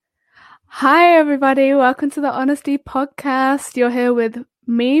Hi, everybody. Welcome to the Honesty Podcast. You're here with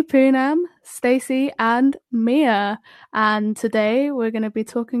me, Poonam, Stacey, and Mia. And today we're going to be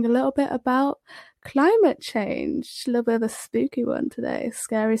talking a little bit about climate change. A little bit of a spooky one today.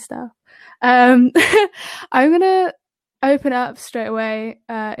 Scary stuff. I'm going to open up straight away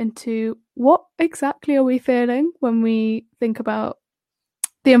into what exactly are we feeling when we think about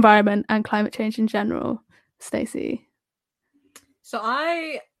the environment and climate change in general, Stacey? So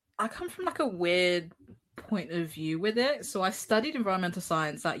I come from like a weird point of view with it. So I studied environmental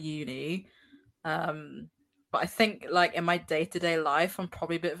science at uni. But I think like in my day-to-day life, I'm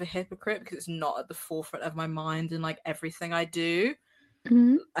probably a bit of a hypocrite because it's not at the forefront of my mind in like everything I do.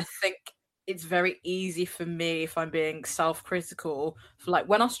 Mm-hmm. I think it's very easy for me, if I'm being self-critical, for like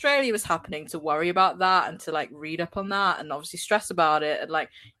when Australia was happening, to worry about that and to like read up on that and obviously stress about it. And like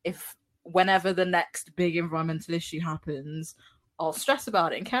if whenever the next big environmental issue happens, I'll stress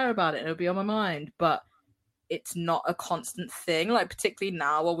about it and care about it and it'll be on my mind. But it's not a constant thing. Like particularly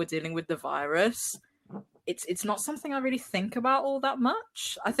now while we're dealing with the virus, it's not something I really think about all that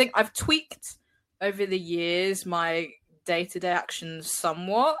much. I think I've tweaked over the years my day-to-day actions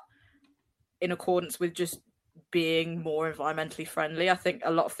somewhat in accordance with just being more environmentally friendly. I think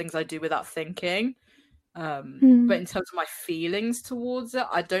a lot of things I do without thinking. But in terms of my feelings towards it,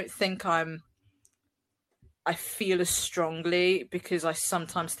 I don't think I feel as strongly because I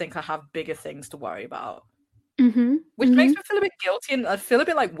sometimes think I have bigger things to worry about. Which makes me feel a bit guilty, and I feel a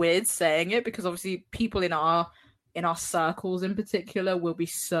bit like weird saying it because obviously people in our circles in particular will be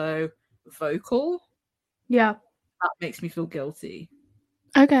so vocal. Yeah. That makes me feel guilty.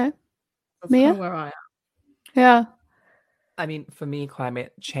 Okay. That's Mia? kind of where I am. Yeah. I mean, for me,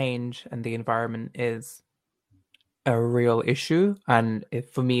 climate change and the environment is a real issue, and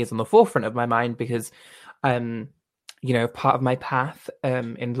it, for me, is on the forefront of my mind because, part of my path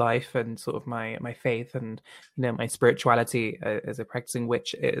in life and sort of my faith and my spirituality as a practicing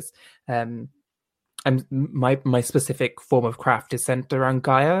witch is and my specific form of craft is centered around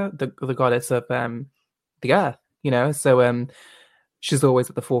Gaia, the goddess of the earth. So she's always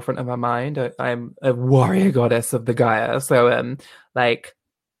at the forefront of my mind. I'm a warrior goddess of the Gaia, so like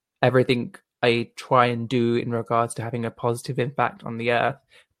everything I try and do in regards to having a positive impact on the earth,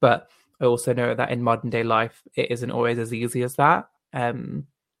 but I also know that in modern day life, it isn't always as easy as that.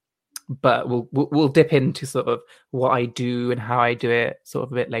 But we'll dip into sort of what I do and how I do it sort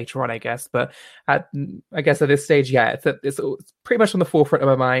of a bit later on, I guess. But I guess at this stage, yeah, it's pretty much on the forefront of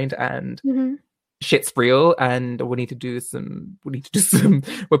my mind, and shit's real, and we need to do some.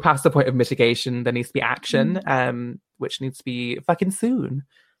 We're past the point of mitigation. There needs to be action, which needs to be fucking soon.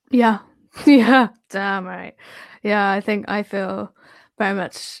 Yeah. Yeah. Damn right. Yeah, I think I feel very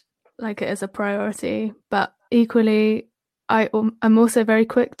much like it is a priority, but equally I'm also very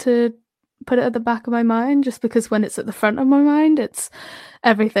quick to put it at the back of my mind, just because when it's at the front of my mind, it's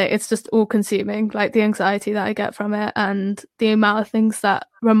everything. It's just all consuming, like the anxiety that I get from it and the amount of things that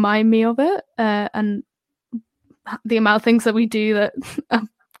remind me of it, and the amount of things that we do that are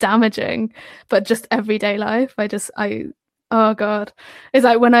damaging, but just everyday life. Oh God. It's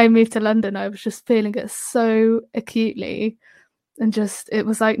like when I moved to London, I was just feeling it so acutely, and just it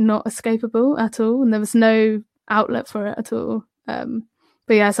was like not escapable at all, and there was no outlet for it at all.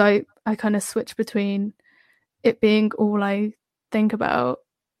 But yeah, so I kind of switch between it being all I think about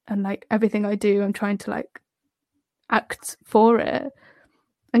and like everything I do, I'm trying to like act for it,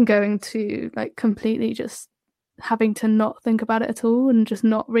 and going to like completely just having to not think about it at all and just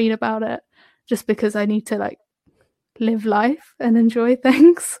not read about it, just because I need to like live life and enjoy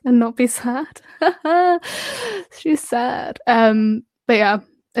things and not be sad. She's sad. But yeah,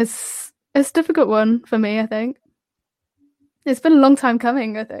 it's a difficult one for me, I think. It's been a long time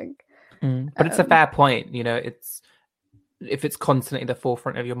coming, I think. But it's a fair point. It's if it's constantly at the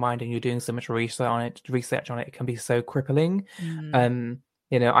forefront of your mind and you're doing so much research on it, it can be so crippling.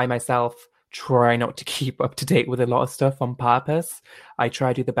 I myself try not to keep up to date with a lot of stuff on purpose. I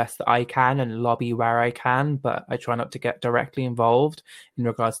try to do the best that I can and lobby where I can, but I try not to get directly involved in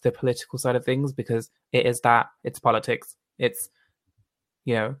regards to the political side of things, because it's politics. It's,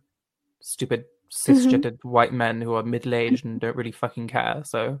 stupid cisgendered white men who are middle-aged and don't really fucking care.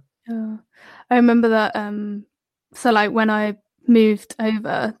 So I remember that so like when I moved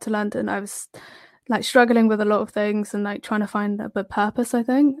over to London, I was like struggling with a lot of things and like trying to find a purpose, I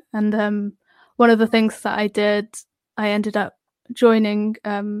think. And one of the things that I did, I ended up joining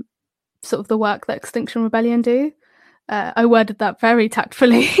sort of the work that Extinction Rebellion do. I worded that very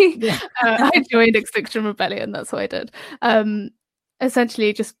tactfully. I joined Extinction Rebellion, that's what I did.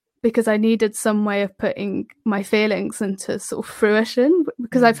 Essentially just because I needed some way of putting my feelings into sort of fruition,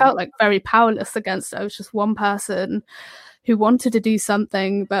 because I felt like very powerless against it. I was just one person who wanted to do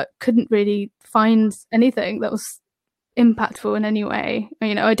something but couldn't really find anything that was impactful in any way.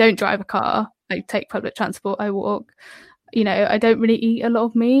 You know, I don't drive a car, I take public transport, I walk. You know, I don't really eat a lot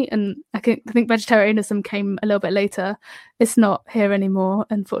of meat, and I think vegetarianism came a little bit later. It's not here anymore,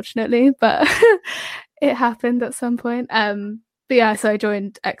 unfortunately, but it happened at some point. But yeah, so I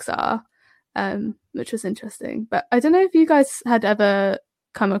joined XR, which was interesting. But I don't know if you guys had ever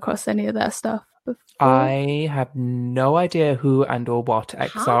come across any of their stuff before. I have no idea who and or what XR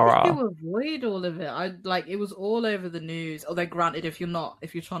How did are. you avoid all of it? It was all over the news. Although granted, if you're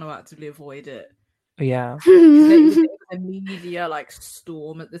trying to actively avoid it. Yeah. It was a media like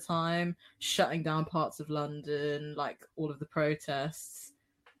storm at the time, shutting down parts of London, like all of the protests.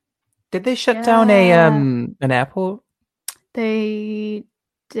 Did they shut down an airport? They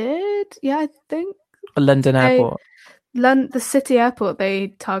did, yeah, I think. A London airport. The city airport they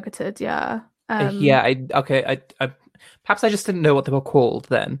targeted, yeah. Yeah, I perhaps I just didn't know what they were called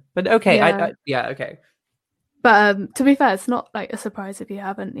then. But okay, yeah. Okay. But to be fair, it's not like a surprise if you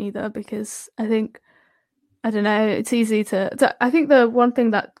haven't either, because I think, I don't know, it's easy to I think the one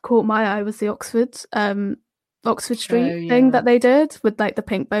thing that caught my eye was the Oxford Street thing that they did with like the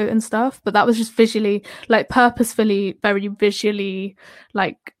pink boat and stuff, but that was just visually, like purposefully very visually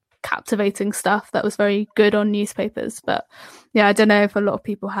like captivating stuff that was very good on newspapers. But yeah, I don't know if a lot of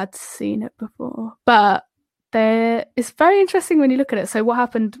people had seen it before, but it's very interesting when you look at it. So what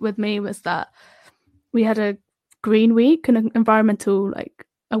happened with me was that we had a green week and an environmental like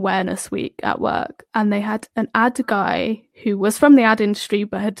awareness week at work, and they had an ad guy who was from the ad industry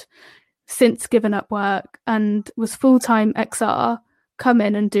but had since given up work and was full-time XR come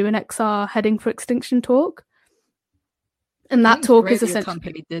in and do an XR heading for extinction talk. And that talk is essentially,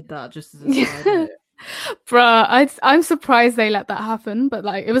 company did that just as a side note. Bruh, I'm surprised they let that happen, but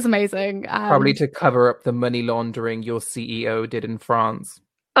like it was amazing. Probably to cover up the money laundering your CEO did in France.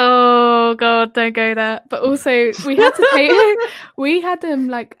 Oh god, don't go there. But also we had to pay we had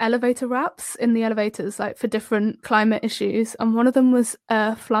like elevator wraps in the elevators like for different climate issues, and one of them was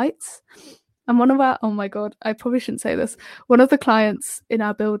flights. And one of our, oh my god, I probably shouldn't say this, one of the clients in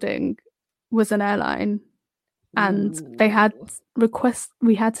our building was an airline, and they had requests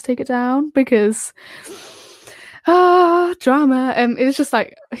we had to take it down because drama. It was just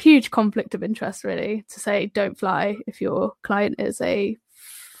like a huge conflict of interest, really, to say don't fly if your client is a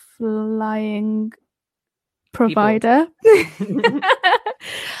flying provider.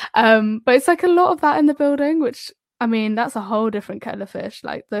 But it's like a lot of that in the building, which, I mean, that's a whole different kettle of fish.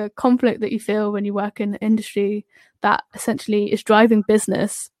 Like the conflict that you feel when you work in an industry that essentially is driving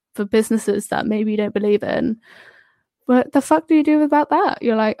business for businesses that maybe you don't believe in. What the fuck do you do about that?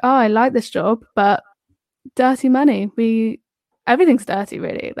 You're like, oh, I like this job, but dirty money. Everything's dirty,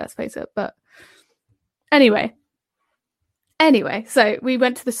 really, let's face it. But anyway, so we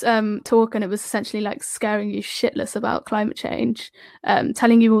went to this talk, and it was essentially like scaring you shitless about climate change,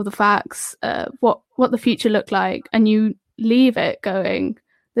 telling you all the facts, what the future looked like, and you leave it going,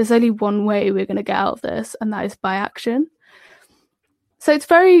 there's only one way we're going to get out of this, and that is by action. So it's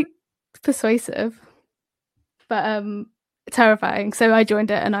very persuasive, but terrifying. So I joined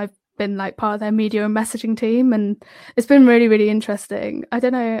it, and I've been like part of their media and messaging team, and it's been really, really interesting. I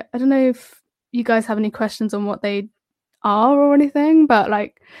don't know if you guys have any questions on what they are or anything, but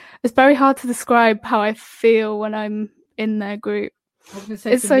like it's very hard to describe how I feel when I'm in their group. I was gonna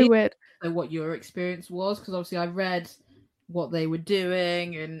say, it's so weird. What your experience was, because obviously I read what they were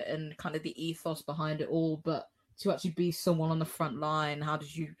doing and kind of the ethos behind it all, but to actually be someone on the front line, how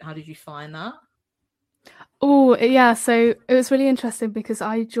did you find that? Oh yeah, so it was really interesting because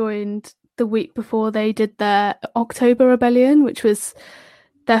I joined the week before they did their October Rebellion, which was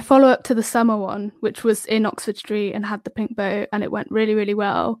their follow-up to the summer one, which was in Oxford Street and had the pink boat, and it went really, really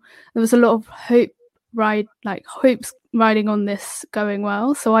well. There was a lot of hopes riding on this going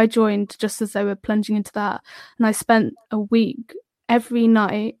well. So I joined just as they were plunging into that, and I spent a week every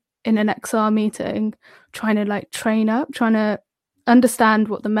night in an XR meeting trying to like train up, trying to understand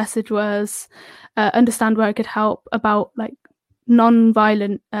what the message was, understand where I could help about like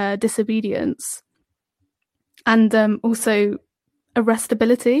non-violent disobedience, and also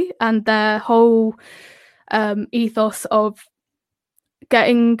arrestability, and their whole ethos of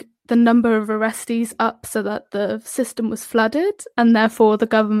getting the number of arrestees up so that the system was flooded, and therefore the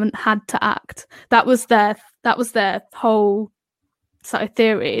government had to act. That was their whole sort of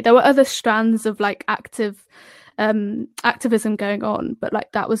theory. There were other strands of like active activism going on, but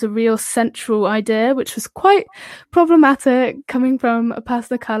like that was a real central idea, which was quite problematic coming from a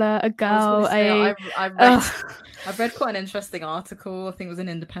person of color, a girl. I've read quite an interesting article. I think it was an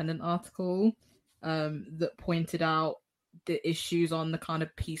independent article that pointed out the issues on the kind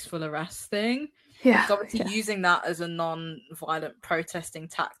of peaceful arrest thing. Yeah, it's obviously using that as a non-violent protesting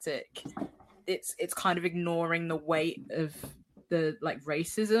tactic. It's kind of ignoring the weight of the like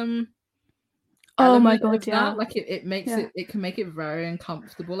racism. Oh my god, yeah. That. Like it makes it can make it very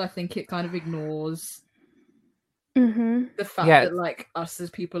uncomfortable. I think it kind of ignores the fact that like us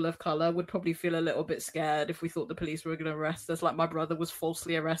as people of color would probably feel a little bit scared if we thought the police were going to arrest us. Like my brother was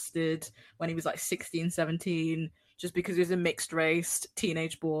falsely arrested when he was like 16, 17, just because he was a mixed race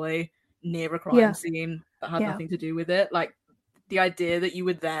teenage boy near a crime scene that had nothing to do with it. Like the idea that you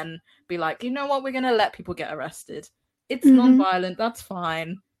would then be like, you know what, we're going to let people get arrested. It's non-violent. That's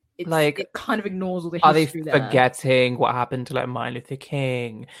fine. Like it kind of ignores all the history there. Are they forgetting what happened to like Martin Luther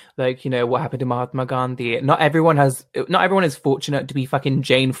King? Like, you know, what happened to Mahatma Gandhi? Not everyone is fortunate to be fucking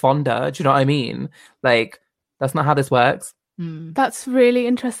Jane Fonda. Do you know what I mean? Like, that's not how this works. That's really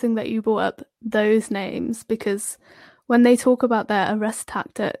interesting that you brought up those names, because when they talk about their arrest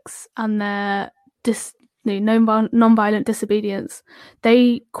tactics and their non-violent disobedience,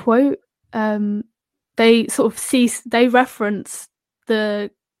 they quote, they reference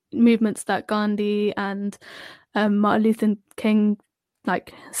the movements that Gandhi and Martin Luther King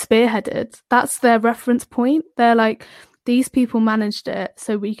like spearheaded. That's their reference point. They're like, these people managed it,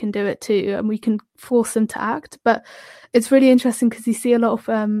 so we can do it too, and we can force them to act. But it's really interesting because you see a lot of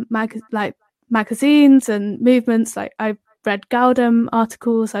magazines and movements. Like I've read Gaudim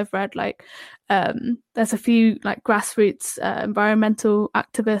articles. I've read like there's a few like grassroots environmental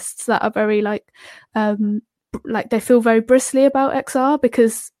activists that are very like they feel very bristly about XR,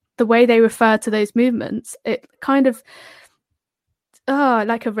 because the way they refer to those movements, it kind of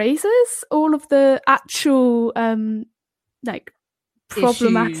like erases all of the actual like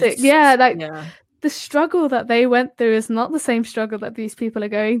problematic issues. The struggle that they went through is not the same struggle that these people are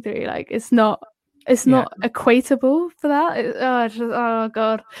going through. Like it's not equatable for that. Oh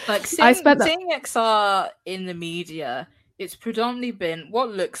god, like seeing XR in the media, it's predominantly been what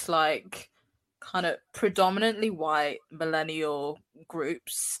looks like kind of predominantly white millennial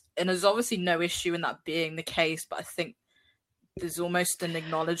groups, and there's obviously no issue in that being the case, but I think there's almost an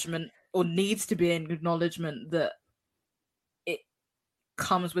acknowledgement, or needs to be an acknowledgement, that it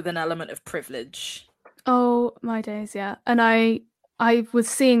comes with an element of privilege. Oh my days, yeah. And I was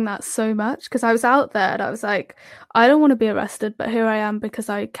seeing that so much because I was out there and I was like, I don't want to be arrested, but here I am because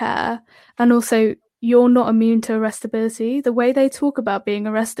I care. And also, you're not immune to arrestability. The way they talk about being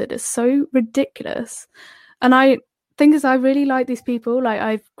arrested is so ridiculous. And I think I really like these people. Like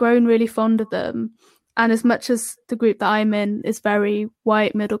I've grown really fond of them. And as much as the group that I'm in is very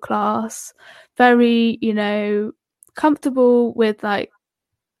white, middle class, very, you know, comfortable with like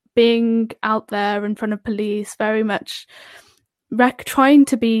being out there in front of police, very much trying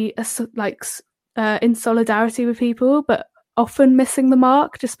to be in solidarity with people, but often missing the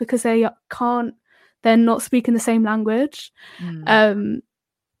mark just because they're not speaking the same language.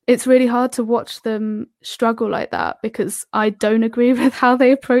 It's really hard to watch them struggle like that because I don't agree with how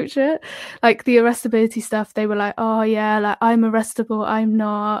they approach it. Like the arrestability stuff, they were like, oh yeah, like I'm arrestable, I'm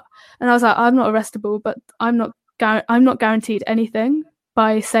not. And I was like, I'm not arrestable, but I'm not guaranteed anything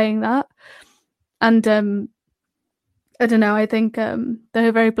by saying that. And I don't know, I think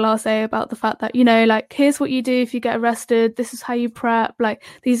they're very blasé about the fact that, you know, like, here's what you do if you get arrested, this is how you prep, like,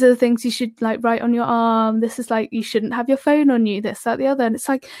 these are the things you should, like, write on your arm, this is, like, you shouldn't have your phone on you, this, that, the other. And it's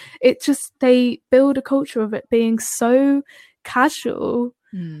like, they build a culture of it being so casual.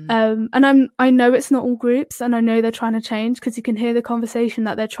 And I know it's not all groups, and I know they're trying to change, because you can hear the conversation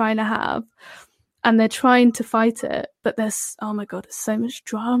that they're trying to have. And they're trying to fight it, but there's, oh my god, there's so much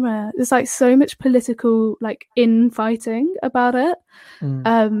drama. There's like so much political like infighting about it.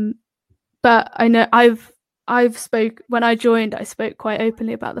 But I know when I joined, I spoke quite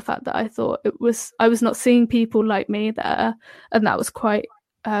openly about the fact that I thought I was not seeing people like me there, and that was quite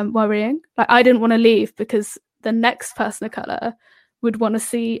worrying. Like I didn't want to leave because the next person of color would want to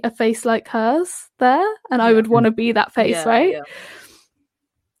see a face like hers there, and I would want to be that face, right? Yeah.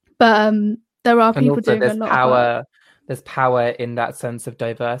 But there are people doing a lot of work. There's power in that sense of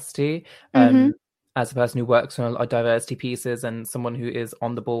diversity. As a person who works on a lot of diversity pieces and someone who is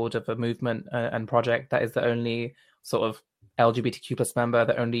on the board of a movement and project that is the only sort of LGBTQ plus member,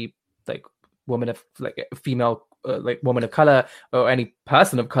 the only like woman of like female like woman of color, or any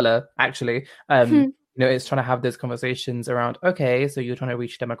person of color actually. You know, it's trying to have those conversations around, okay, so you're trying to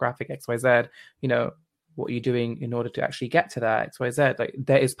reach demographic XYZ, you know, what are you doing in order to actually get to that XYZ? Like,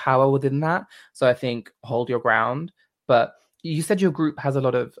 there is power within that. So I think hold your ground. But you said your group has a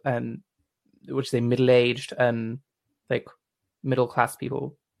lot of what you say, middle-aged like middle class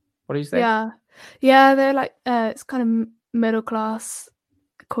people. What do you say? Yeah, they're like it's kind of middle class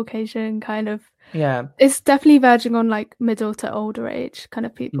Caucasian kind of. Yeah, it's definitely verging on like middle to older age kind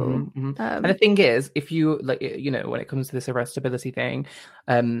of people. And the thing is, if you like, when it comes to this arrestability thing,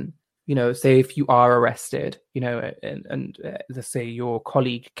 say if you are arrested, and let's say your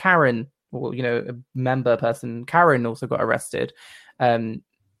colleague Karen, or a member person Karen also got arrested,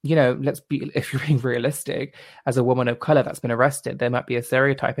 if you're being realistic, as a woman of color that's been arrested, there might be a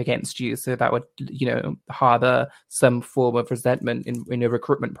stereotype against you, so that would harbor some form of resentment in a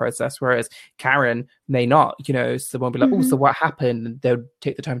recruitment process, whereas Karen may not. Someone will be like, oh, so what happened, and they'll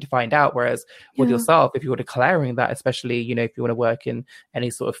take the time to find out. Whereas with yourself, if you were declaring that, especially if you want to work in any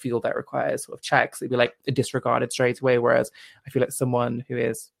sort of field that requires sort of checks, it'd be like disregarded straight away. Whereas I feel like someone who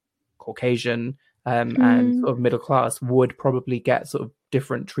is Caucasian and sort of middle class would probably get sort of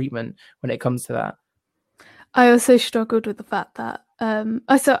different treatment when it comes to that. I also struggled with the fact that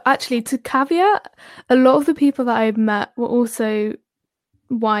so actually, to caveat, a lot of the people that I met were also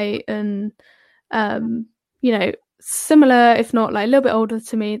white and similar, if not like a little bit older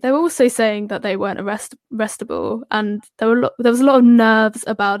to me. They were also saying that they weren't arrestable, and there was a lot of nerves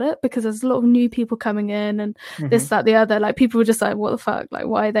about it because there's a lot of new people coming in and this, that, the other. Like, people were just like, what the fuck, like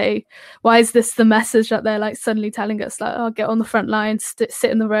why is this the message that they're like suddenly telling us, like, oh, get on the front line, sit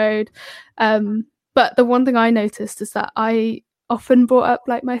in the road. But the one thing I noticed is that I often brought up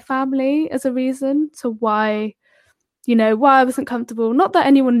like my family as a reason to why I wasn't comfortable. Not that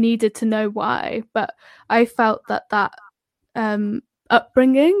anyone needed to know why, but I felt that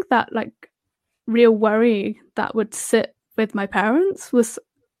upbringing, that like real worry that would sit with my parents, was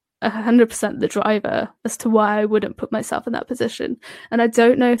 100% the driver as to why I wouldn't put myself in that position. And I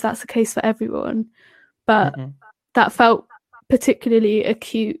don't know if that's the case for everyone, but that felt particularly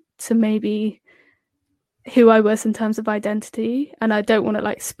acute to maybe who I was in terms of identity. And I don't want to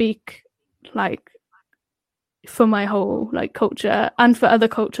like speak like for my whole like culture and for other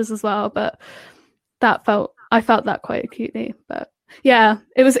cultures as well, but I felt that quite acutely. But yeah,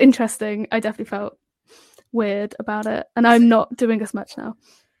 it was interesting. I definitely felt weird about it, and I'm not doing as much now.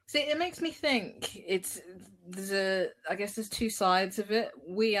 See, it makes me think I guess there's two sides of it.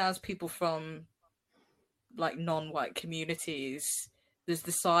 We, as people from like non-white communities, there's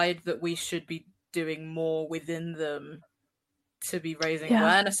the side that we should be doing more within them to be raising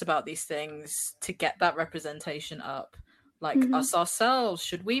awareness about these things, to get that representation up. Like us ourselves,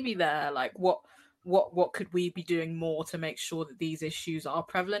 should we be there? Like, what could we be doing more to make sure that these issues are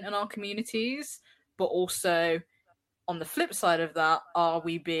prevalent in our communities? But also, on the flip side of that, are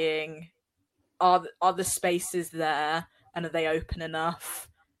the spaces there, and are they open enough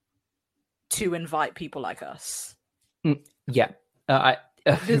to invite people like us? That's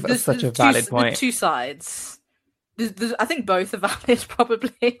such a valid point. There's two sides. I think both are valid,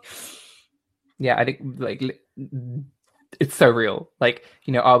 probably. Yeah, I think like it's so real. Like,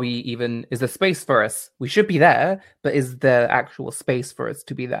 is there space for us? We should be there, but is there actual space for us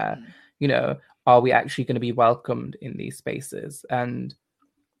to be there? Are we actually going to be welcomed in these spaces? And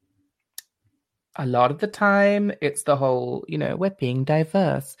a lot of the time it's the whole, we're being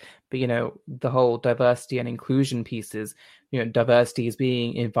diverse, but the whole diversity and inclusion pieces, diversity is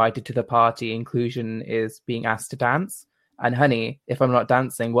being invited to the party, inclusion is being asked to dance. And honey, if I'm not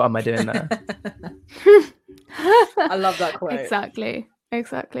dancing, what am I doing there? I love that quote. Exactly.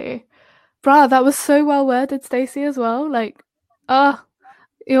 Bruh, that was so well worded, Stacey, as well. Like,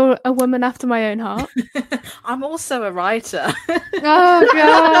 you're a woman after my own heart. I'm also a writer. Oh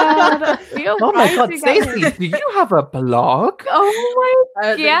god! Oh my god, Stacey, do you have a blog? Oh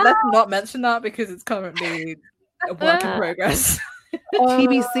my god! Let's not mention that because it's currently a work in progress.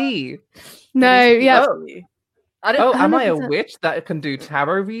 TBC. No, yeah. Am I a witch that can do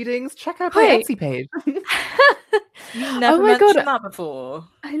tarot readings? Check out my Etsy page. You never mentioned that before.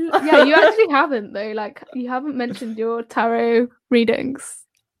 Yeah, you actually haven't though. Like, you haven't mentioned your tarot readings.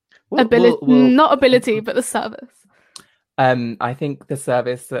 Not ability, but the service. I think the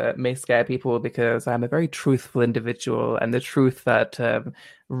service may scare people because I'm a very truthful individual, and the truth that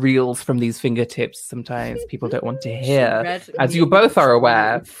reels from these fingertips sometimes people don't want to hear, as you both are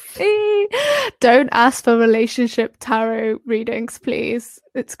aware. Don't ask for relationship tarot readings, please.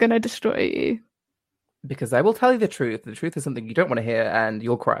 It's going to destroy you. Because I will tell you the truth. The truth is something you don't want to hear, and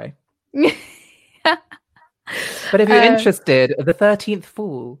you'll cry. But if you're interested, the 13th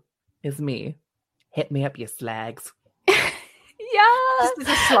Fool is me. Hit me up, you slags. Yeah. This is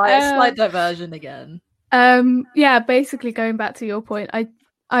a slight diversion again. Yeah, basically going back to your point, I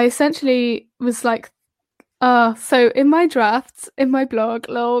essentially was like, so in my drafts, in my blog,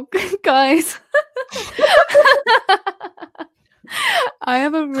 lol, guys, I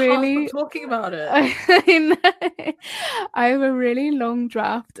have a Can't really stop talking about it. I know. I have a really long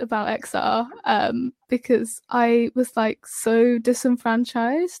draft about XR because I was like so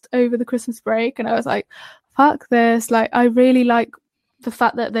disenfranchised over the Christmas break, and I was like, fuck this. Like, I really like the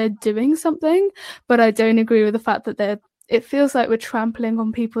fact that they're doing something, but I don't agree with the fact that it feels like we're trampling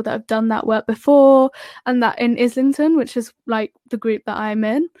on people that have done that work before, and that in Islington, which is like the group that I'm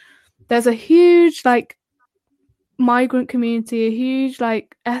in, there's a huge like migrant community, a huge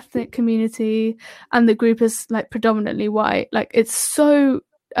like ethnic community, and the group is like predominantly white. Like, it's so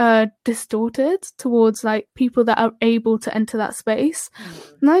distorted towards like people that are able to enter that space.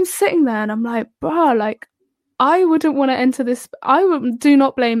 And I'm sitting there and I'm like, bruh, like, I wouldn't want to enter this. Do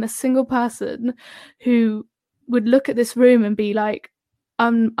not blame a single person who would look at this room and be like,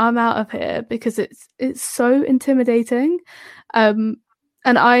 I'm out of here, because it's so intimidating. And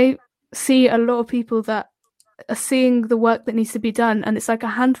I see a lot of people that are seeing the work that needs to be done, and it's like a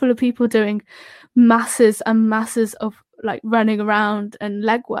handful of people doing masses and masses of like running around and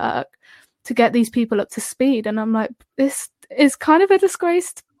legwork to get these people up to speed. And I'm like, this is kind of a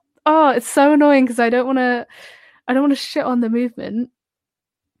disgrace. Oh, it's so annoying, because I don't want to shit on the movement.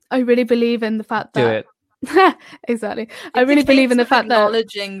 I really believe in the fact Do that it. exactly. It's I really a believe in case the of fact that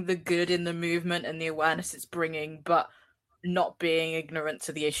acknowledging the good in the movement and the awareness it's bringing, but not being ignorant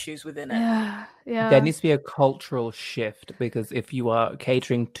to the issues within it. yeah. There needs to be a cultural shift, because if you are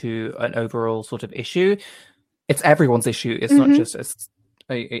catering to an overall sort of issue, it's everyone's issue. It's not just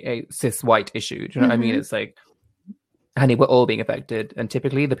a cis white issue. Do you know what I mean? It's like, honey, we're all being affected. And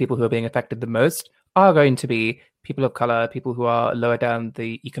typically the people who are being affected the most are going to be people of color, people who are lower down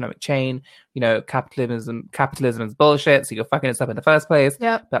the economic chain. You know, capitalism is bullshit, so you're fucking us up in the first place.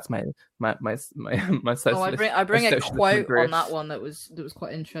 Yep. That's my socialist. Oh, I bring a socialist quote group. on that one that was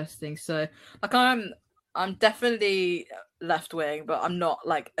quite interesting. So, like, I'm definitely left wing, but I'm not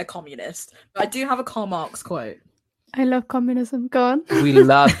like a communist. But I do have a Karl Marx quote. I love communism. Go on. We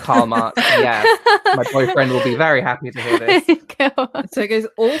love Karl Marx. Yes, my boyfriend will be very happy to hear this. Go on. So it goes,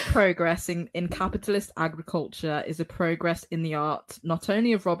 all progress in capitalist agriculture is a progress in the art, not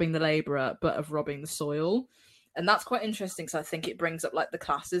only of robbing the labourer, but of robbing the soil. And that's quite interesting, because I think it brings up like the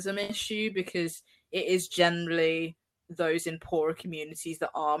classism issue, because it is generally those in poorer communities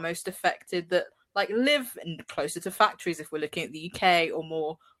that are most affected, that like live closer to factories, if we're looking at the UK, or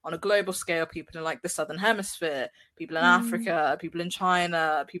more on a global scale, people in like the Southern Hemisphere, people in Africa, people in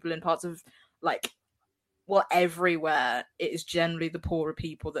China, people in parts of like, well, everywhere. It is generally the poorer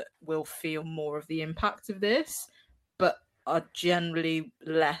people that will feel more of the impact of this, but are generally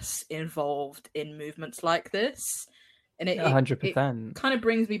less involved in movements like this. And it 100%. kind of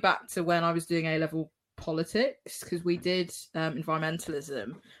brings me back to when I was doing A-level politics, because we did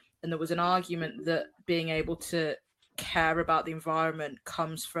environmentalism, and there was an argument that being able to care about the environment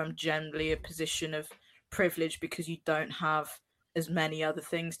comes from generally a position of privilege, because you don't have as many other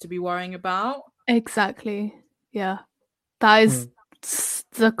things to be worrying about. Exactly. Yeah. That is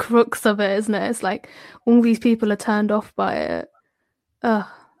the crux of it, isn't it? It's like all these people are turned off by it. Ugh.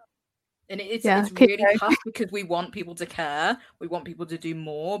 And it's Yeah, really tough, because we want people to care, we want people to do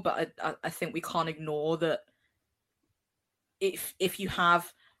more, but I think we can't ignore that if you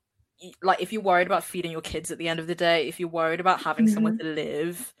have, like, if you're worried about feeding your kids at the end of the day, if you're worried about having somewhere to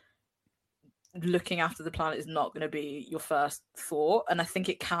live, looking after the planet is not going to be your first thought. And I think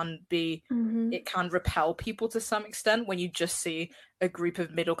it can be, it can repel people to some extent when you just see a group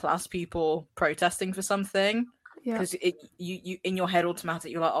of middle class people protesting for something, because you in your head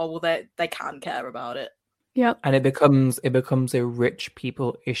automatically you're like, oh well, they can care about it. Yep. And it becomes a rich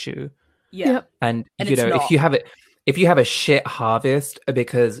people issue. Yeah. Yep. And you know, if you have a shit harvest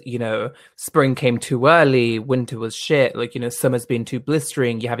because, you know, spring came too early, winter was shit, like, you know, summer's been too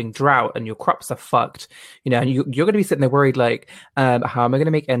blistering, you're having drought and your crops are fucked, you know, and you're going to be sitting there worried, like, how am I going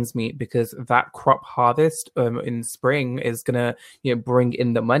to make ends meet? Because that crop harvest in spring is going to, you know, bring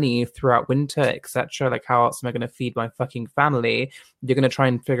in the money throughout winter, etc. Like, how else am I going to feed my fucking family? You're going to try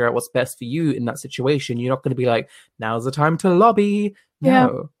and figure out what's best for you in that situation. You're not going to be like, now's the time to lobby.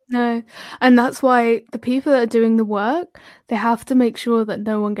 No. And that's why the people that are doing the work, they have to make sure that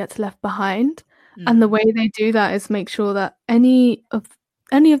no one gets left behind. And the way they do that is make sure that any of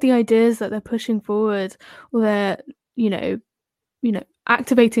the ideas that they're pushing forward, or they're, you know,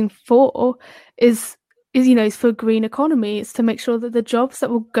 activating for is for green economy. It's to make sure that the jobs that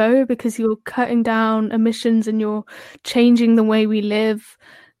will go, because you're cutting down emissions and you're changing the way we live,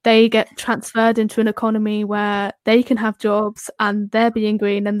 they get transferred into an economy where they can have jobs and they're being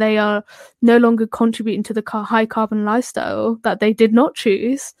green and they are no longer contributing to the high carbon lifestyle that they did not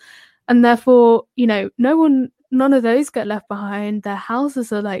choose. And therefore, none of those get left behind. Their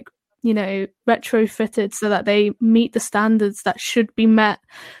houses are like, retrofitted so that they meet the standards that should be met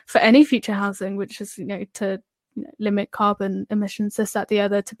for any future housing, which is, to limit carbon emissions, this, that, the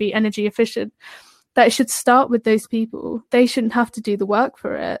other, to be energy efficient. That it should start with those people. They shouldn't have to do the work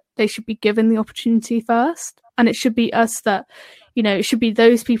for it. They should be given the opportunity first. And it should be us that, it should be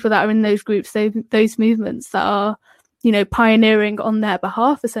those people that are in those groups, those movements that are, pioneering on their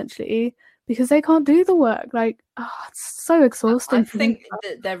behalf, essentially, because they can't do the work. Like, it's so exhausting. I think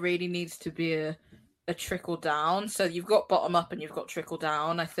that there really needs to be a trickle down. So you've got bottom up and you've got trickle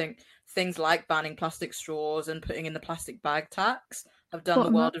down. I think things like banning plastic straws and putting in the plastic bag tax have done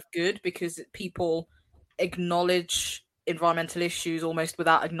the world of good, because people acknowledge environmental issues almost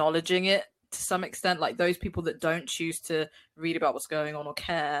without acknowledging it to some extent. Like, those people that don't choose to read about what's going on or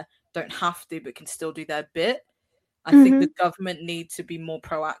care don't have to, but can still do their bit. I think the government needs to be more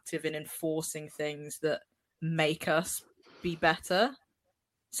proactive in enforcing things that make us be better,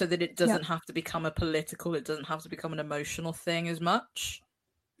 so that it doesn't have to become it doesn't have to become an emotional thing as much.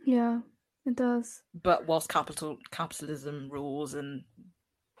 Yeah, it does. But whilst capitalism rules and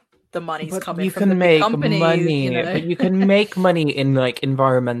the money's but coming you from can the make companies, money, but you can make money in like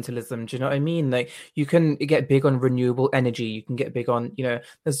environmentalism. Do you know what I mean? Like, you can get big on renewable energy. You can get big on,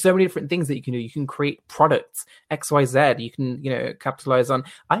 there's so many different things that you can do. You can create products XYZ. You can, capitalize on,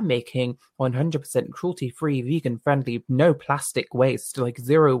 I'm making 100% cruelty-free, vegan-friendly, no plastic waste, like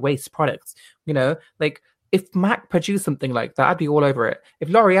zero waste products. Like, if Mac produced something like that, I'd be all over it. If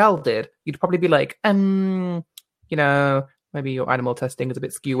L'Oreal did, you'd probably be like, maybe your animal testing is a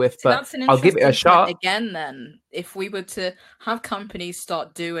bit skew-with, but I'll give it a shot. Again, then, if we were to have companies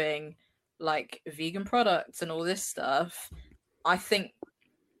start doing like vegan products and all this stuff, I think,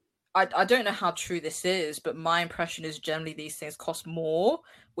 I don't know how true this is, but my impression is generally these things cost more,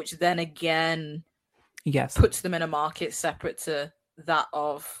 which then again puts them in a market separate to that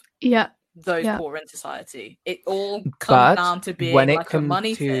of those poorer in society. It all comes down to being like a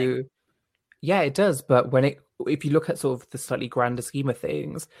money thing. Yeah, it does. But if you look at sort of the slightly grander scheme of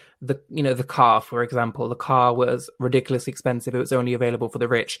things, the car, for example, the car was ridiculously expensive. It was only available for the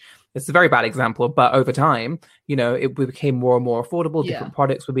rich. It's a very bad example, but over time, it became more and more affordable. Different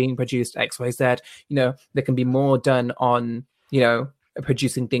products were being produced, XYZ. There can be more done on,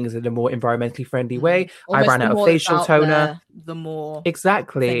 producing things in a more environmentally friendly way. Almost I ran out of facial toner. The more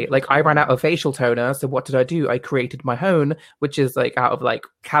exactly, like I ran out of facial toner, so what did I do? I created my own, which is like out of like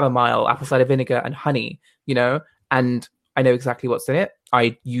chamomile, apple cider vinegar, and honey. And I know exactly what's in it.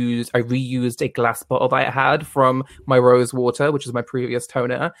 I reused a glass bottle that I had from my rose water, which is my previous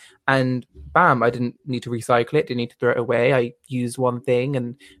toner, and bam, I didn't need to recycle it, didn't need to throw it away. I used one thing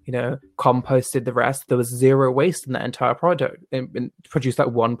and, composted the rest. There was zero waste in that entire product and produced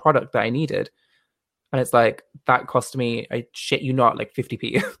that one product that I needed. And it's like, that cost me, I shit you not, like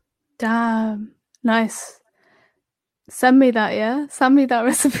 50p. Damn. Nice. Send me that, yeah? Send me that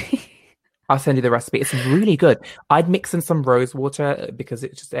recipe. I'll send you the recipe. It's really good. I'd mix in some rose water because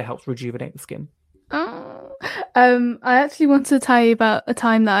it helps rejuvenate the skin. Oh. I actually want to tell you about a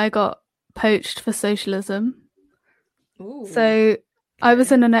time that I got poached for socialism. Ooh, so okay. I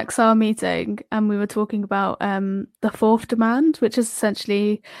was in an XR meeting and we were talking about the fourth demand, which is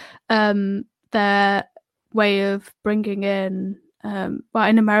essentially their way of bringing in, well,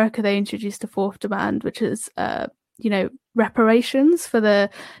 in America they introduced a fourth demand, which is reparations for the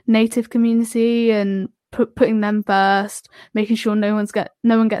native community and putting them first, making sure no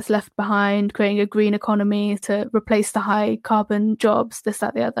one gets left behind, creating a green economy to replace the high carbon jobs, this,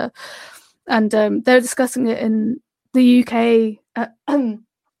 that, the other. And they're discussing it in the UK,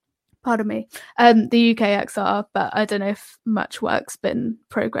 pardon me, the UK XR, but I don't know if much work's been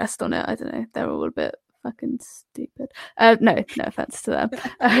progressed on it. I don't know. They're all a bit fucking stupid. No offense to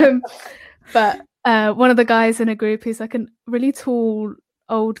them. But one of the guys in a group, he's like a really tall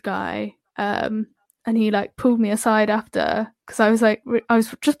old guy, and he like pulled me aside after, because I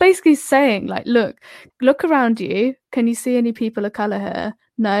was just basically saying like, look around you, can you see any people of colour here?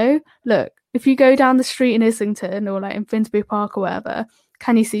 No. Look, if you go down the street in Islington or like in Finsbury Park or wherever,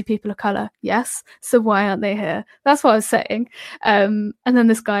 can you see people of colour? Yes. So why aren't they here? That's what I was saying. And then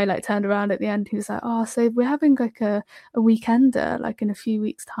this guy like turned around at the end. He was like, oh, so we're having like a weekender like in a few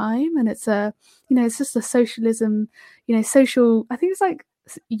weeks' time. And it's it's just a socialism, social, I think it's like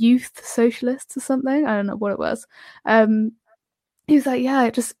youth socialists or something. I don't know what it was. he was like, yeah,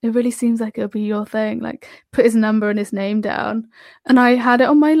 it really seems like it'll be your thing. Like, put his number and his name down. And I had it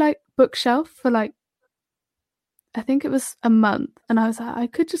on my like bookshelf for like, I think it was a month. And I was like, I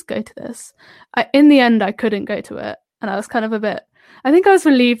could just go to this. In the end, I couldn't go to it. And I was kind of I think I was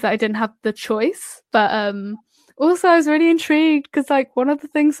relieved that I didn't have the choice. But also I was really intrigued because like one of the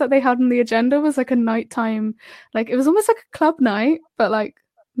things that they had on the agenda was like a nighttime, like it was almost like a club night, but like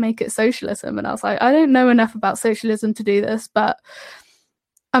make it socialism. And I was like, I don't know enough about socialism to do this, but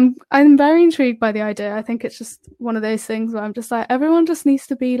I'm very intrigued by the idea. I think it's just one of those things where I'm just like, everyone just needs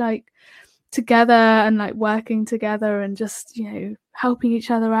to be like together and like working together and just, you know, helping each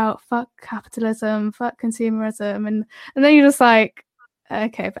other out. Fuck capitalism, fuck consumerism. And then you're just like,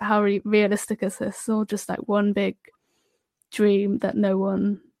 okay, but how realistic is this? It's all just like one big dream that no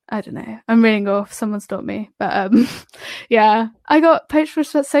one, I don't know. I'm reading off, someone stopped me. But yeah, I got poached for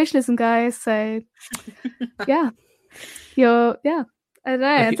socialism, guys. So yeah. I don't know.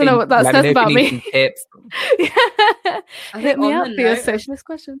 I don't know what that says about me. Yeah. Hit me up for your socialist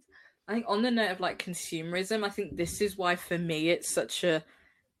questions. I think on the note of like consumerism, I think this is why for me it's such a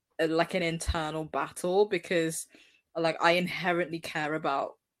like an internal battle, because like I inherently care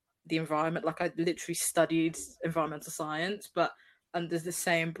about the environment. Like I literally studied environmental science, but under the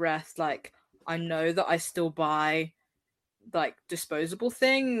same breath, like I know that I still buy like disposable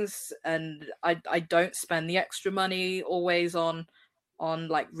things, and I don't spend the extra money always on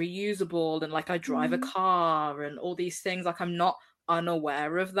like reusable, and like I drive a car and all these things. Like I'm not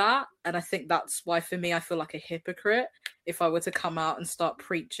unaware of that, and I think that's why for me I feel like a hypocrite if I were to come out and start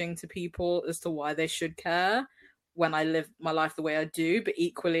preaching to people as to why they should care when I live my life the way I do. But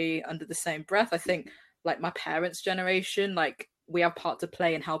equally, under the same breath, I think like my parents' generation, like we have part to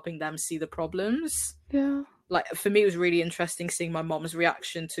play in helping them see the problems. Yeah. Like for me it was really interesting seeing my mom's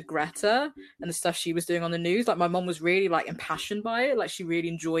reaction to Greta and the stuff she was doing on the news. Like my mom was really like impassioned by it, like she really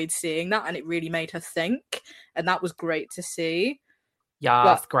enjoyed seeing that, and it really made her think, and that was great to see.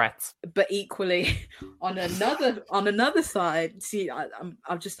 Yes, great. But equally on another side, see,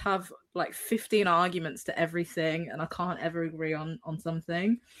 I just have like 15 arguments to everything, and I can't ever agree on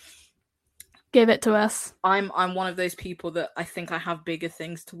something. Give it to us. I'm one of those people that I think I have bigger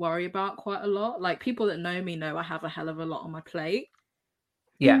things to worry about quite a lot. Like people that know me know I have a hell of a lot on my plate.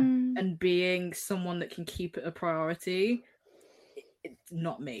 Yeah. And being someone that can keep it a priority, it's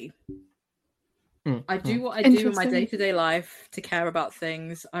not me. I do what I do in my day-to-day life to care about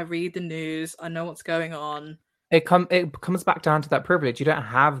things. I read the news. I know what's going on. It comes back down to that privilege. You don't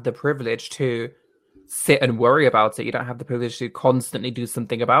have the privilege to sit and worry about it. You don't have the privilege to constantly do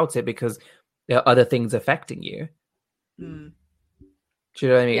something about it because there are other things affecting you. Do you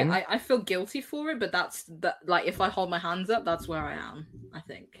know what I mean? Yeah, I feel guilty for it, but that's like if I hold my hands up, that's where I am, I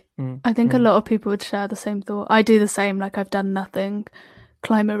think. I think a lot of people would share the same thought. I do the same. Like I've done nothing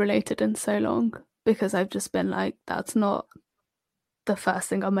climate related in so long because I've just been like, that's not the first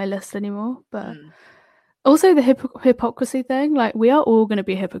thing on my list anymore. But also the hypocrisy thing, like we are all going to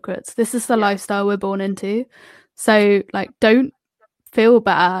be hypocrites. This is the lifestyle we're born into. So like, don't feel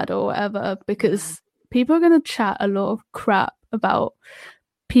bad or whatever, because people are going to chat a lot of crap about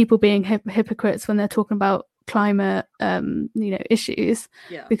people being hypocrites when they're talking about climate issues,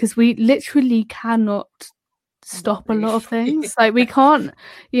 because we literally cannot stop a lot of things. Like we can't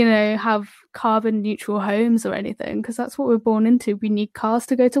have carbon neutral homes or anything because that's what we're born into. We need cars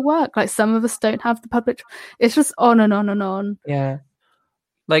to go to work. Like some of us don't have the public. It's just on and on and on. Yeah,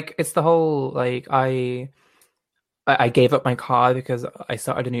 like it's the whole like I gave up my car because I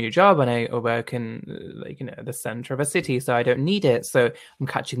started a new job and I work in the center of a city, so I don't need it. So I'm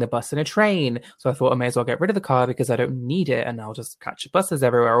catching the bus and a train. So I thought I may as well get rid of the car because I don't need it, and I'll just catch buses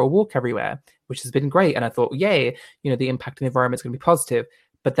everywhere or walk everywhere, which has been great. And I thought, yay, the impact on the environment is going to be positive.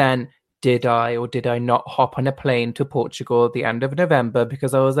 But then did I or did I not hop on a plane to Portugal at the end of November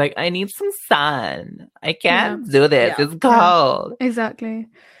because I was like, I need some sun. I can't do this. It's cold. Exactly.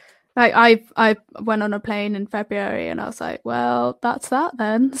 Like I went on a plane in February and I was like, well, that's that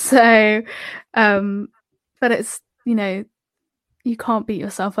then. So, but it's, you can't beat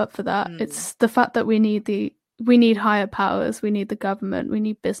yourself up for that. It's the fact that we need higher powers. We need the government. We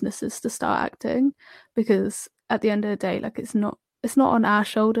need businesses to start acting, because at the end of the day, like it's not on our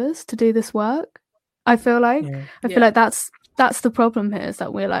shoulders to do this work. I feel like that's the problem here, is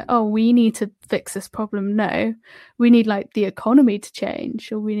that we're like, oh, we need to fix this problem. No, we need like the economy to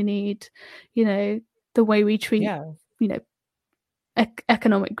change, or we need, the way we treat,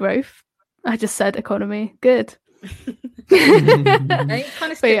 economic growth. I just said economy. Good. I think it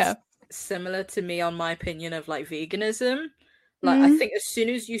kind of gets similar to me on my opinion of like veganism. Like I think as soon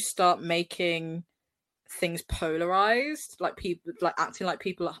as you start making things polarized, like people like acting like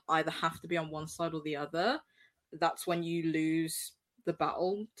people either have to be on one side or the other, that's when you lose the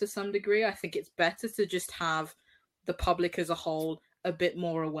battle to some degree. I think it's better to just have the public as a whole a bit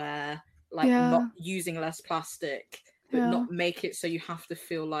more aware, like not using less plastic, but not make it so you have to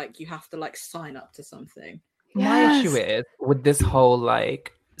feel like you have to like sign up to something. My issue is with this whole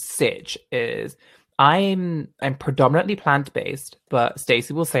like sitch is I'm predominantly plant-based, but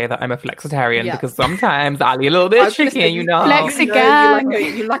Stacey will say that I'm a flexitarian because sometimes I'll eat a little bit of chicken, you know.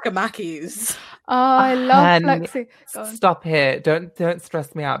 Flexi You like a Mackey's. Oh, I love flexi. Stop it. Don't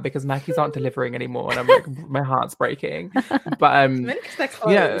stress me out because Mackey's aren't delivering anymore and I'm like my heart's breaking. But maybe because they're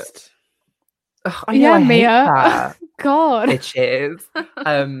closed. I know, I hate that. God. It is.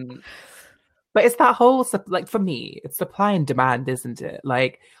 But it's that whole, like, for me, it's supply and demand, isn't it?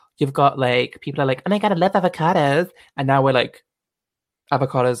 Like, you've got, like, people are like, oh my God, I love avocados. And now we're like,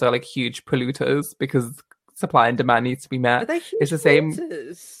 avocados are, like, huge polluters because supply and demand needs to be met. Are they huge it's the same.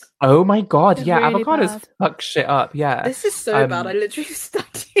 polluters? Oh my God, They're yeah, really avocados bad. fuck shit up, yeah. This is so bad. I literally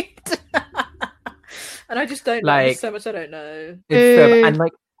studied. And I just don't know. There's so much I don't know. It's so, and,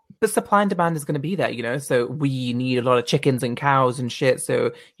 like, the supply and demand is going to be there, you know, so we need a lot of chickens and cows and shit,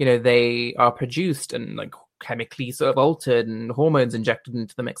 so, you know, they are produced and like chemically sort of altered and hormones injected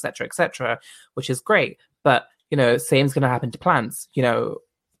into them, etc., which is great. But, you know, same's going to happen to plants. You know,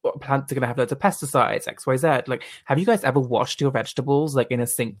 plants are going to have loads of pesticides, XYZ. Like, have you guys ever washed your vegetables like in a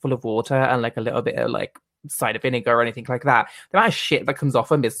sink full of water and like a little bit of like cider vinegar or anything like that? The amount of shit that comes off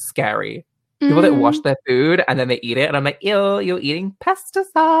them is scary. People that wash their food and then they eat it, and I'm like, ew, you're eating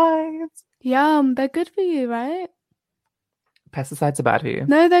pesticides. Yum, they're good for you, right? Pesticides are bad for you.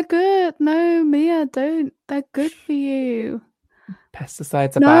 No, they're good. No, Mia, don't. They're good for you.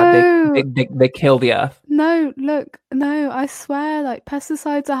 Pesticides are bad. They kill the earth. No, look, no, I swear, like,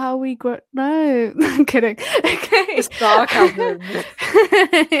 pesticides are how we grow. No, I'm kidding. Okay. It's sarcasm.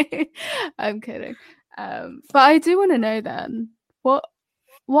 I'm kidding. But I do want to know then,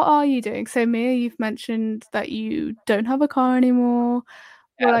 what are you doing? So, Mia, you've mentioned that you don't have a car anymore.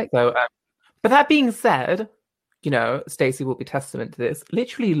 Yeah, so, but that being said, you know, Stacey will be testament to this.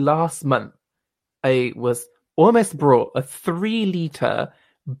 Literally last month, I was almost brought a 3-liter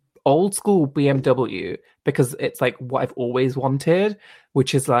old school BMW because it's like what I've always wanted,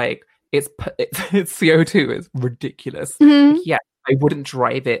 which is like it's CO2 is ridiculous. Mm-hmm. Yeah, I wouldn't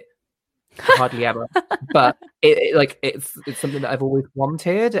drive it hardly ever, but it's something that I've always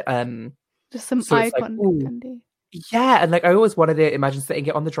wanted. Just some so icon candy. Yeah, and like I always wanted it. Imagine sitting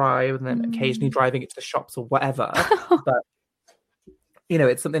it on the drive and then occasionally driving it to the shops or whatever. But you know,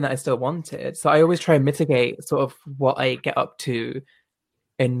 it's something that I still wanted. So I always try and mitigate sort of what I get up to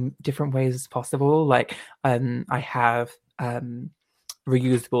in different ways as possible. Like I have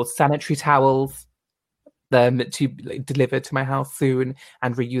reusable sanitary towels to deliver to my house soon,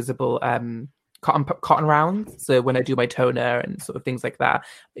 and reusable cotton rounds. So when I do my toner and sort of things like that,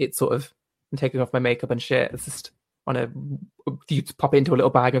 it's sort of I'm taking off my makeup and shit. It's just you pop it into a little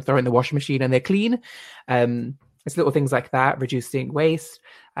bag and throw it in the washing machine and they're clean. It's little things like that, reducing waste.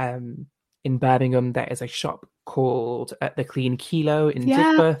 In Birmingham, there is a shop called The Clean Kilo in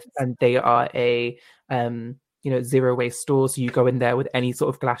Digbeth, and they are a zero waste store. So you go in there with any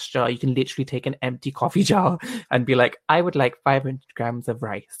sort of glass jar. You can literally take an empty coffee jar and be like, I would like 500 grams of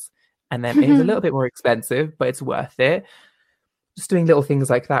rice. And then it's a little bit more expensive, but it's worth it. Just doing little things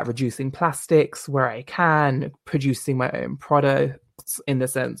like that, reducing plastics where I can, producing my own products in the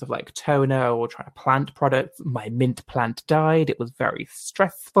sense of like toner or trying to plant products. My mint plant died. It was very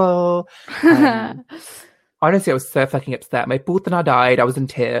stressful. Honestly, I was so fucking upset. My putana died. I was in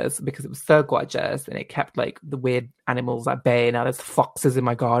tears because it was so gorgeous and it kept like the weird animals at bay. Now there's foxes in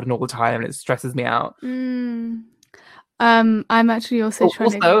my garden all the time and it stresses me out. I'm actually also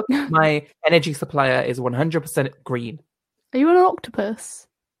trying to... my energy supplier is 100% green. Are you an octopus?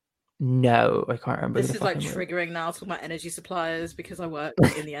 No, I can't remember. This is like triggering now to my energy suppliers because I work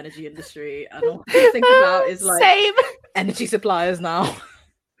in the energy industry and all I think about is like energy suppliers now.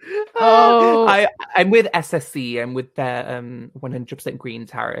 Oh, I'm with SSC. I'm with their 100% green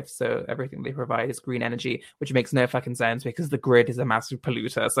tariff, so everything they provide is green energy, which makes no fucking sense because the grid is a massive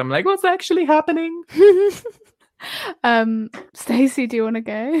polluter. So I'm like, what's actually happening? Stacey, do you want to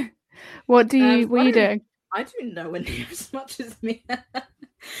go? What are you doing? I do nowhere near as much as me.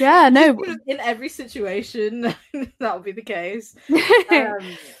 Yeah, no. In every situation, that will be the case.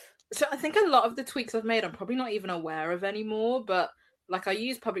 So I think a lot of the tweaks I've made, I'm probably not even aware of anymore. But like, I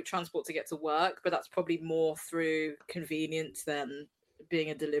use public transport to get to work, but that's probably more through convenience than being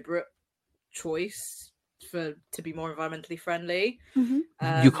a deliberate choice to be more environmentally friendly.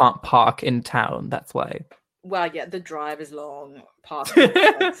 Mm-hmm. You can't park in town, that's why. Well, yeah, the drive is long, parking is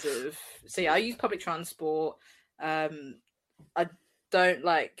expensive. So yeah, I use public transport. I don't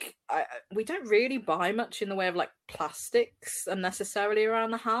we don't really buy much in the way of like plastics unnecessarily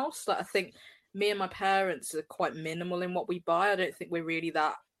around the house. Like I think me and my parents are quite minimal in what we buy. I don't think we're really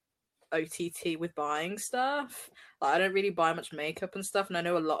that OTT with buying stuff. Like I don't really buy much makeup and stuff, and I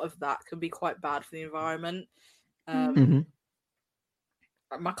know a lot of that can be quite bad for the environment.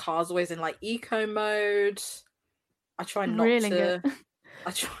 My car's always in like eco mode. I try not to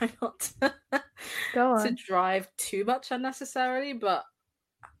to drive too much unnecessarily, but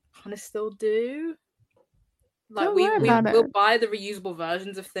I kind of still do. Like we'll buy the reusable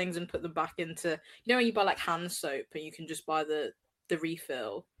versions of things and put them back into, you know, when you buy like hand soap and you can just buy the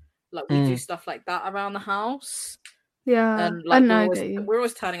refill. Like we do stuff like that around the house. Yeah, and like we're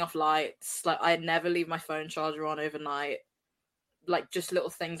always turning off lights. Like I never leave my phone charger on overnight. Like just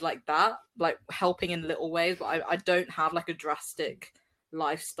little things like that, like helping in little ways. But I don't have like a drastic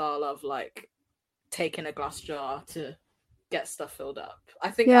lifestyle of like taking a glass jar to get stuff filled up.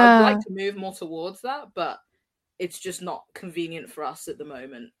 I think I'd like to move more towards that, but it's just not convenient for us at the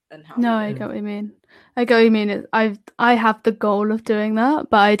moment. And how I get what you mean. I get what you mean. I have the goal of doing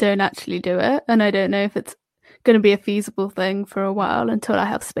that, but I don't actually do it, and I don't know if it's going to be a feasible thing for a while until I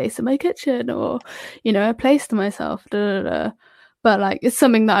have space in my kitchen or, you know, a place to myself. But like it's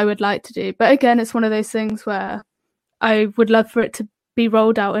something that I would like to do. But again, it's one of those things where I would love for it to be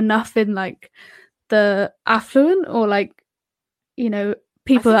rolled out enough in like the affluent or like, you know,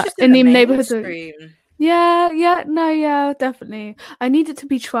 people that in the neighborhood. Definitely. I need it to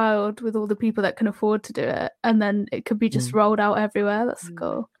be trialed with all the people that can afford to do it, and then it could be just rolled out everywhere. That's the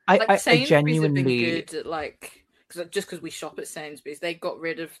goal. I genuinely have been good at like, because we shop at Sainsbury's, they got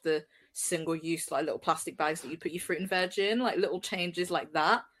rid of the single-use like little plastic bags that you put your fruit and veg in, like little changes like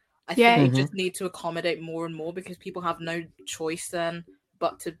that. I think we just need to accommodate more and more because people have no choice then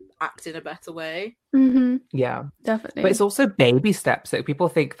but to act in a better way. Yeah, definitely. But it's also baby steps. Like people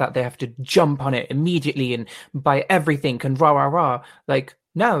think that they have to jump on it immediately and buy everything and rah. Like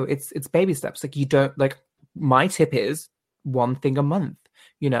no, it's baby steps. Like you don't, like my tip is one thing a month.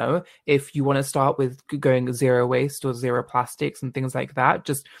 You know, if you want to start with going zero waste or zero plastics and things like that,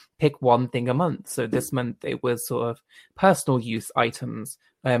 just pick one thing a month. So this month it was sort of personal use items.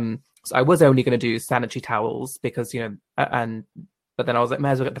 So I was only going to do sanitary towels because, you know, but then I was like, may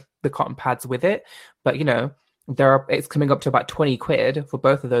as well get the cotton pads with it. But, you know, it's coming up to about 20 quid for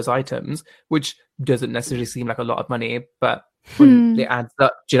both of those items, which doesn't necessarily seem like a lot of money, but when it adds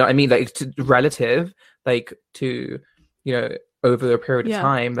up, do you know what I mean? Like relative, like to, you know, over a period of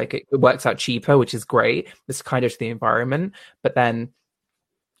time, like it works out cheaper, which is great. It's kind of to the environment. But then,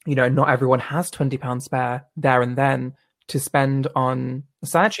 you know, not everyone has £20 spare there and then to spend on a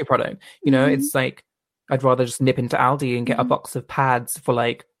sanitary product. You know, it's like, I'd rather just nip into Aldi and get a box of pads for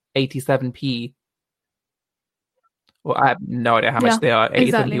like 87p. Well, I have no idea how much they are.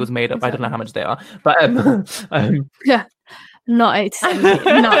 87p was made up. I don't know how much they are. But yeah, not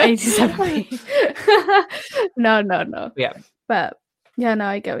 87p. Not 87p. No. Yeah. But yeah, no,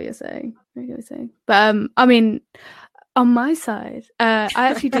 I get what you're saying. But I mean, on my side, I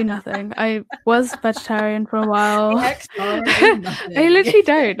actually do nothing. I was vegetarian for a while. I literally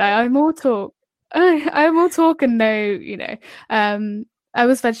don't. I'm all talk. I'm all talk and no, you know. I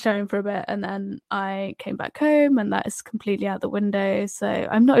was vegetarian for a bit and then I came back home and that is completely out the window. So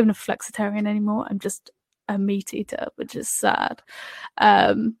I'm not even a flexitarian anymore. I'm just a meat eater, which is sad.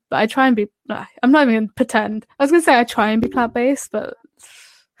 But I try and be, I'm not even going to pretend. I was going to say I try and be plant-based, but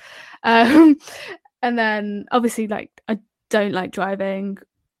and then obviously like I don't like driving.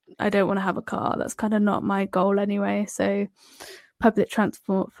 I don't want to have a car. That's kind of not my goal anyway. So public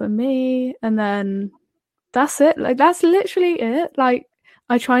transport for me, and then that's it. Like that's literally it. Like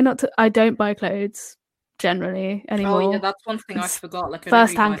I don't buy clothes generally anymore. Oh yeah, that's one thing I forgot. Like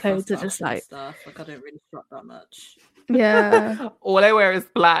first-hand clothes are just like stuff. Like I don't really shop that much. Yeah. All I wear is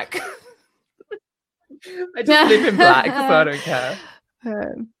black. I just live in black, so I don't care.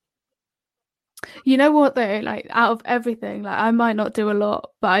 You know what though? Like out of everything, like I might not do a lot,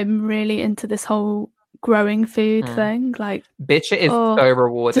 but I'm really into this whole growing food thing. Like, bitch, it is so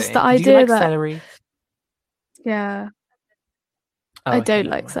rewarding. Just the idea like that celery. Yeah. I don't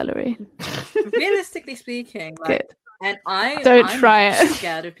like celery. Realistically speaking, like, good. And I'm try it.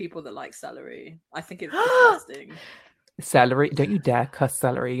 Scared of people that like celery. I think it's disgusting. Celery? Don't you dare cuss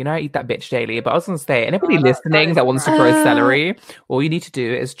celery. You know, I eat that bitch daily. But I was going to say, anybody listening that wants to grow celery, all you need to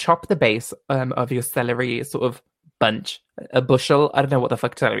do is chop the base of your celery sort of bunch, a bushel. I don't know what the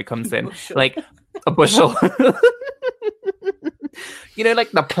fuck celery comes in. Like, a bushel. You know,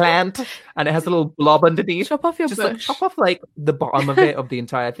 like the plant, and it has a little blob underneath. Chop off your Just like bush. chop off like the bottom of it, of the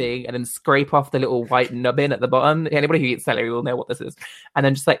entire thing, and then scrape off the little white nubbin at the bottom. Anybody who eats celery will know what this is. And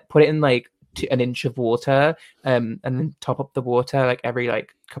then just like put it in like an inch of water, and then top up the water like every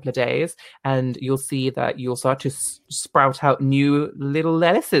like couple of days, and you'll see that you'll start to sprout out new little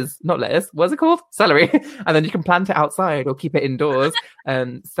lettuces. Not lettuce, what's it called? Celery. And then you can plant it outside or keep it indoors.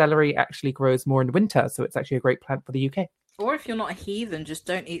 Celery actually grows more in winter, so it's actually a great plant for the UK. Or if you're not a heathen, just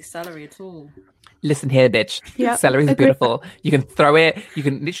don't eat celery at all. Listen here, bitch. Yeah, Celery is agree. beautiful. You can throw it. You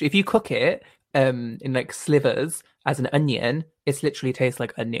can literally, if you cook it in like slivers as an onion, it literally tastes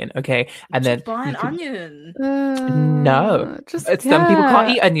like onion. Okay, and then Just buy an onion. No, just some people can't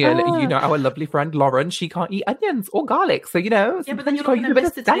eat onion. Ah. You know, our lovely friend Lauren, she can't eat onions or garlic. So you know, Yeah, but then sometimes you're you not gotta going use to a bit miss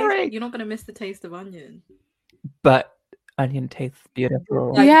of the taste. celery. You're not going to miss the taste of onion. But onion tastes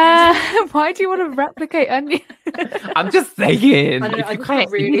beautiful. Like, Yeah, why do you want to replicate onion? I'm just saying. I don't know, If I you just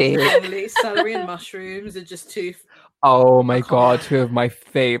can't feel really eat it. strongly. Celery and mushrooms are just two. Oh my I can't. god, two of my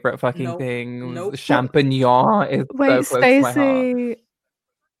favorite fucking Nope. things. Nope. Champignon is so Wait, close to my heart. Stacey.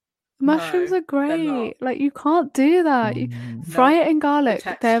 Mushrooms No, are they're not. great. Like you can't do that. You Mm, fry No, it in the garlic.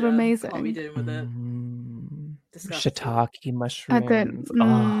 They're texture, can't be amazing. doing with it. Disgusting. shiitake I don't. mushrooms.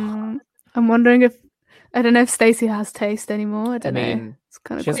 Oh, I'm wondering if I don't know if Stacey has taste anymore. I don't know. mean, It's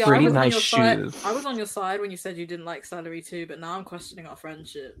kind of she has See, quite really I was on nice your side. shoes. I was on your side when you said you didn't like celery too, but now I'm questioning our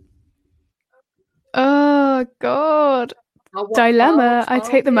friendship. Oh God. Oh, what, Dilemma. 12, I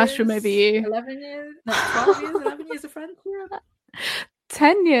take the mushroom years, over you. 11 years? No, 12 years, 11 years of friendship?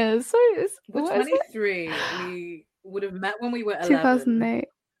 10 years. So it's, We're what is it? 23. We would have met when we were 11. 2008.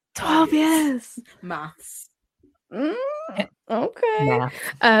 12 years. Maths. Okay.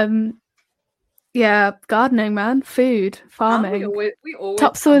 Math. Yeah, gardening, man. Food, And farming. we always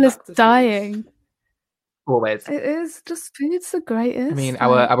Topsoil come is back to food. dying. Always. It is just food's the greatest. I mean, like-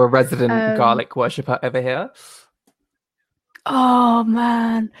 our resident garlic worshipper over here. Oh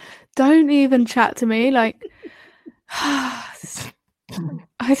man, don't even chat to me. Like,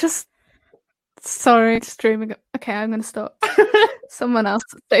 just dreaming. Okay, I'm gonna stop. Someone else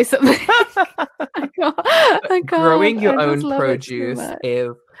say something. I can't. Growing your I just own love it so produce much. is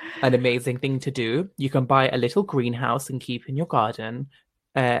an amazing thing to do. You can buy a little greenhouse and keep in your garden,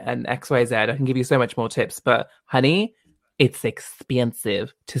 and XYZ. I can give you so much more tips, but honey, it's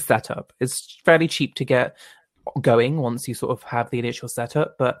expensive to set up. It's fairly cheap to get going once you sort of have the initial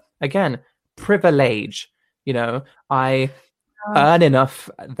setup, but again, privilege. You know, I earn enough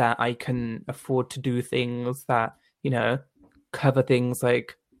that I can afford to do things that, you know, cover things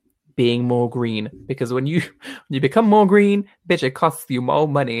like being more green, because when you become more green, bitch, it costs you more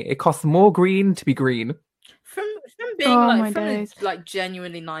money. It costs more green to be green. From being Oh, my like from a days. like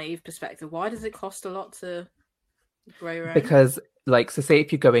genuinely naive perspective, why does it cost a lot to grow your own? Because like, so say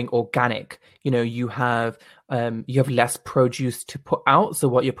if you're going organic, you know, you have less produce to put out, so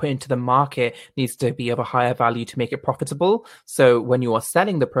what you're putting to the market needs to be of a higher value to make it profitable. So when you are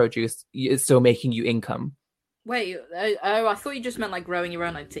selling the produce, it's still making you income. Wait, I thought you just meant like growing your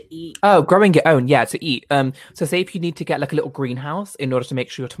own, like to eat. Oh, growing your own, yeah, to eat. So say if you need to get like a little greenhouse in order to make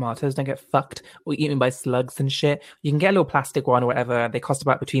sure your tomatoes don't get fucked or eaten by slugs and shit, you can get a little plastic one or whatever. They cost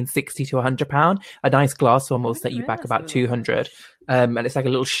about between £60 to £100. A nice glass one will set you back about 200. And it's like a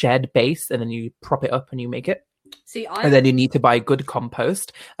little shed base, and then you prop it up and you make it. See, And then you need to buy good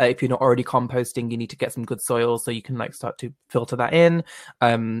compost. If you're not already composting, you need to get some good soil so you can like start to filter that in,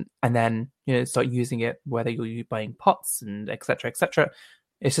 and then, you know, start using it, whether you're buying pots and etc. etc.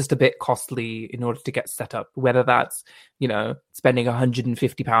 It's just a bit costly in order to get set up, whether that's, you know, spending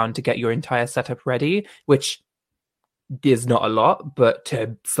 £150 to get your entire setup ready, which is not a lot, but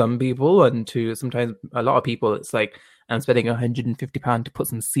to some people and to sometimes a lot of people, it's like, I'm spending £150 to put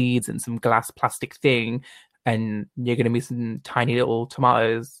some seeds in some glass plastic thing, and you're going to be some tiny little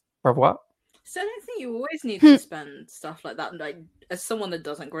tomatoes for what? So I don't think you always need to spend stuff like that. Like, as someone that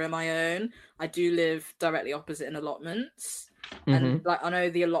doesn't grow my own, I do live directly opposite an allotments, and like I know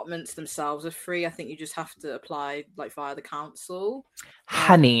the allotments themselves are free. I think you just have to apply like via the council.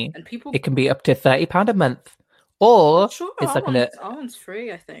 Honey, and people, it can be up to £30 a month, or sure, it's like our one's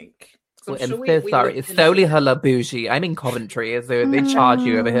free, I think. Well, I'm I'm sure so sorry. It's solely hella bougie. I'm in Coventry, so they charge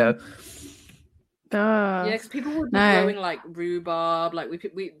you over here. Yeah, because people would be growing like rhubarb. Like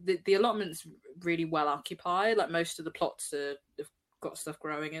the allotment's really well occupied. Like most of the plots have got stuff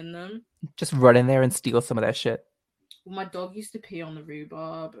growing in them. Just run in there and steal some of their shit. Well, my dog used to pee on the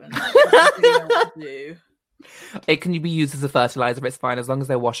rhubarb, and I didn't know what to do. It can be used as a fertilizer. It's fine as long as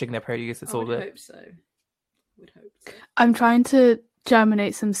they're washing their produce. It's all I would good. hope so. I'm trying to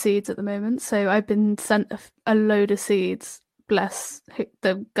germinate some seeds at the moment. So I've been sent a load of seeds. Bless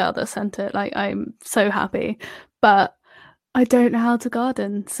the girl that sent it. Like, I'm so happy, but I don't know how to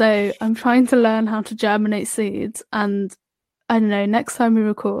garden. So I'm trying to learn how to germinate seeds. And I don't know, next time we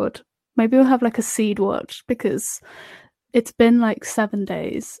record, maybe we'll have like a seed watch, because it's been like 7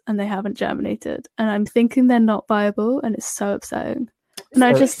 days and they haven't germinated. And I'm thinking they're not viable, and it's so upsetting. And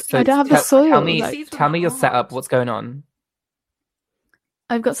I don't have the soil. Tell me your setup. What's going on?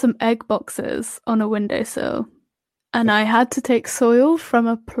 I've got some egg boxes on a windowsill, and I had to take soil from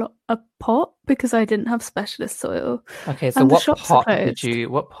a pot because I didn't have specialist soil. Okay, so what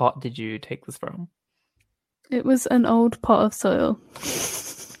pot did you take this from? It was an old pot of soil.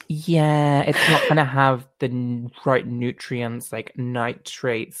 Yeah, it's not gonna have the right nutrients like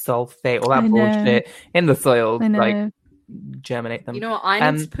nitrate, sulfate, all that bullshit in the soil. Like, germinate them. You know what?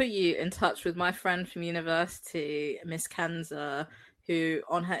 I need to put you in touch with my friend from university, Miss Kenza, who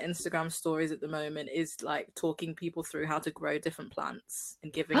on her Instagram stories at the moment is like talking people through how to grow different plants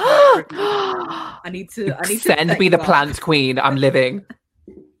and giving her reviews on them. I need to send me the plant queen. I'm living.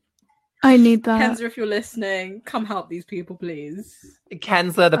 I need that. Kenza, if you're listening, come help these people, please.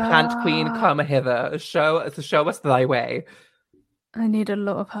 Kenza, the plant queen, come hither. Show us thy way. I need a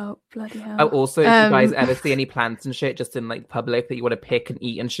lot of help. Bloody hell. Oh, also, if you guys ever see any plants and shit just in like public that you want to pick and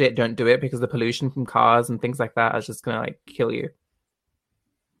eat and shit, don't do it, because the pollution from cars and things like that is just gonna like kill you.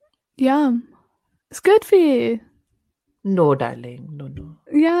 Yeah, it's good for you. No, darling, no.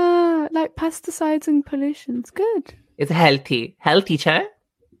 Yeah, like pesticides and pollution's good. It's healthy, cha.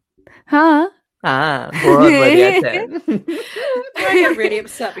 Huh? Good. I get really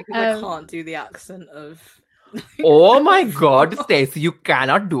upset because I can't do the accent of. Oh my god, Stacey, you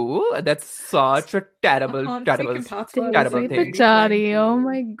cannot do. That's such a terrible thing. Bechari, oh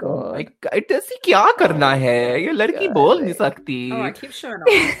my god. Stacey, क्या करना है? ये लड़की बोल नहीं सकती. Oh, I keep showing up.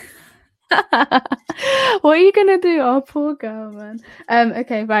 What are you gonna do? Oh, poor girl, man.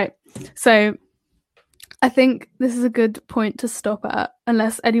 Okay, right. So I think this is a good point to stop at,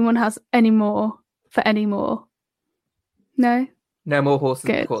 unless anyone has any more. No? No more horses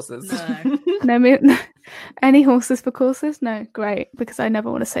for courses. No. Any horses for courses? No, great, because I never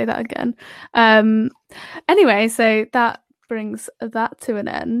want to say that again. Anyway, so that brings that to an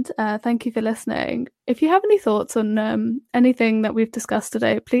end. Thank you for listening. If you have any thoughts on anything that we've discussed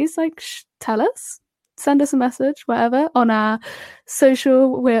today, please tell us. Send us a message, whatever, on our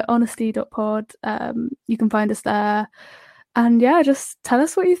social. We're honesty.pod. You can find us there. And yeah, just tell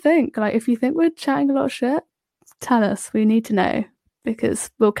us what you think. Like, if you think we're chatting a lot of shit, tell us. We need to know, because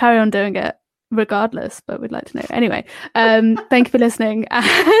we'll carry on doing it regardless, but we'd like to know. Anyway, thank you for listening.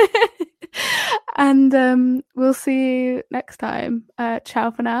 And we'll see you next time. Ciao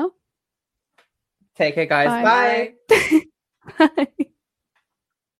for now. Take care, guys. Bye. Bye. Bye.